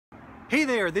Hey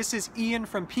there, this is Ian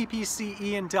from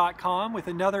ppcian.com with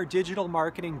another digital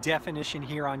marketing definition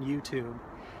here on YouTube.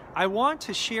 I want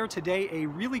to share today a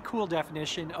really cool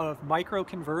definition of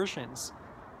micro-conversions.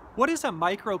 What is a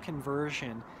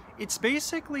micro-conversion? It's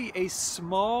basically a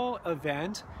small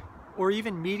event or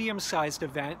even medium-sized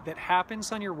event that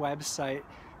happens on your website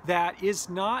that is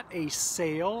not a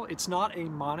sale, it's not a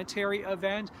monetary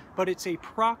event, but it's a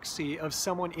proxy of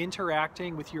someone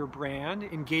interacting with your brand,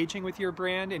 engaging with your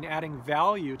brand, and adding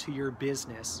value to your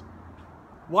business.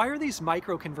 Why are these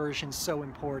micro-conversions so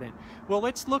important? Well,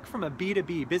 let's look from a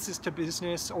B2B, business to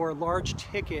business, or large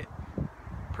ticket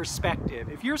perspective.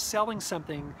 If you're selling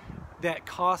something that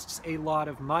costs a lot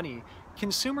of money,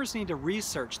 consumers need to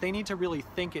research, they need to really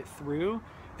think it through.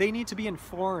 They need to be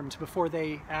informed before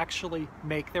they actually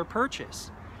make their purchase.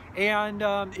 And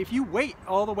if you wait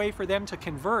all the way for them to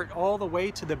convert all the way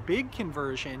to the big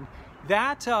conversion,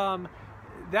 that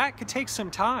could take some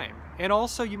time. And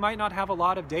also you might not have a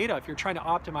lot of data. If you're trying to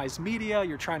optimize media,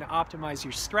 you're trying to optimize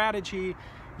your strategy,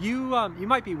 you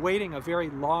might be waiting a very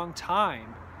long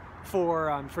time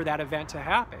for that event to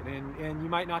happen, and you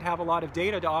might not have a lot of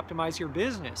data to optimize your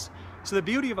business. So the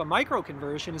beauty of a micro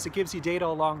conversion is it gives you data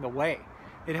along the way.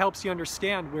 It helps you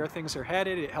understand where things are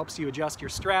headed, it helps you adjust your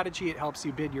strategy, it helps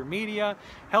you bid your media,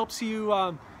 helps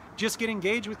you just get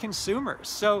engaged with consumers.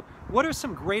 So what are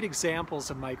some great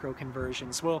examples of micro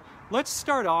conversions? Well, let's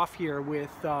start off here with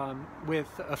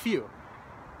a few.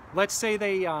 Let's say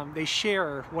they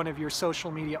share one of your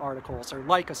social media articles or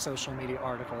like a social media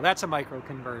article. That's a micro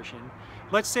conversion.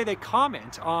 Let's say they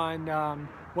comment on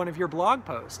one of your blog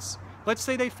posts. Let's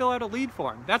say they fill out a lead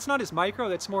form. That's not as micro,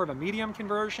 that's more of a medium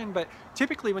conversion, but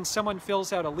typically when someone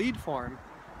fills out a lead form,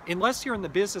 unless you're in the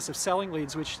business of selling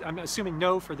leads, which I'm assuming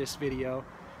no for this video,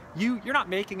 you're not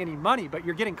making any money, but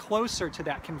you're getting closer to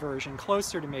that conversion,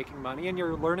 closer to making money, and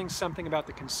you're learning something about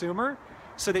the consumer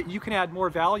so that you can add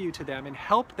more value to them and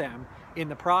help them in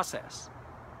the process.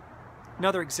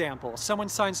 Another example, someone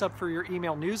signs up for your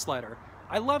email newsletter.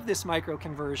 I love this micro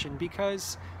conversion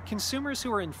because consumers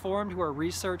who are informed, who are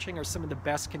researching, are some of the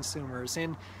best consumers.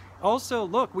 And also,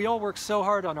 look, we all work so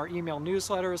hard on our email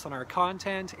newsletters, on our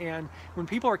content, and when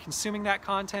people are consuming that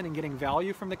content and getting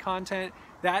value from the content,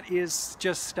 that is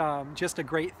just a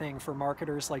great thing for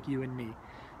marketers like you and me.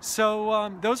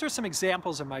 So those are some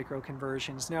examples of micro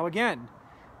conversions. Now again,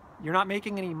 you're not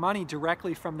making any money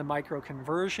directly from the micro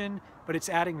conversion, but it's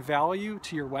adding value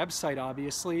to your website,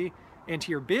 obviously, and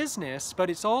to your business, but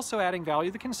it's also adding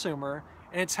value to the consumer,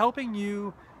 and it's helping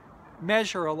you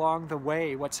measure along the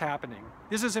way what's happening.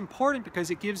 This is important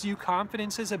because it gives you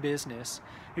confidence as a business.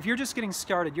 If you're just getting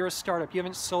started, you're a startup, you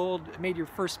haven't made your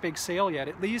first big sale yet,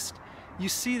 at least you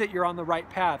see that you're on the right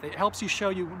path. It helps you show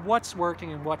you what's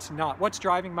working and what's not, what's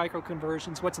driving micro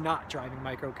conversions, what's not driving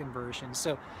micro conversions.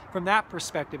 So from that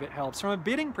perspective, it helps. From a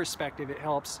bidding perspective, it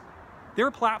helps. There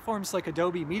are platforms like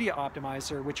Adobe Media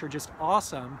Optimizer, which are just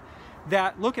awesome,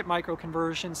 that look at micro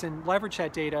conversions and leverage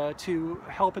that data to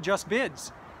help adjust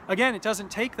bids. Again, it doesn't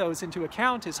take those into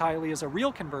account as highly as a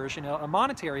real conversion, a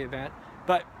monetary event,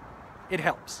 but it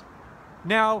helps.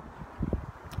 Now,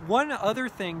 one other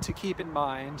thing to keep in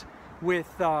mind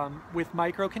with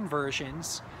micro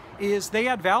conversions is they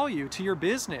add value to your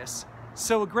business.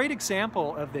 So a great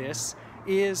example of this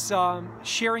is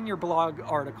sharing your blog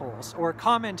articles or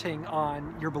commenting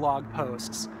on your blog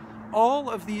posts.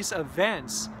 All of these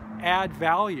events add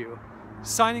value.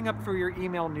 Signing up for your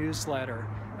email newsletter,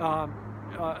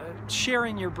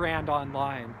 sharing your brand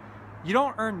online. You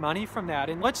don't earn money from that.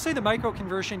 And let's say the micro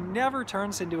conversion never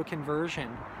turns into a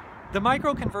conversion. The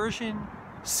micro conversion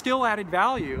still added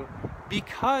value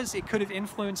because it could have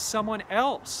influenced someone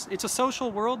else. It's a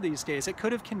social world these days. It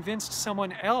could have convinced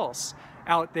someone else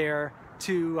out there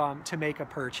to make a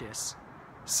purchase.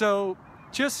 So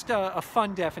just a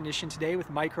fun definition today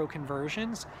with micro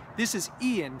conversions. This is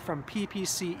Ian from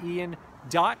ppcian.com.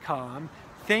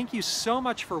 Thank you so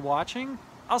much for watching.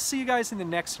 I'll see you guys in the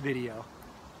next video.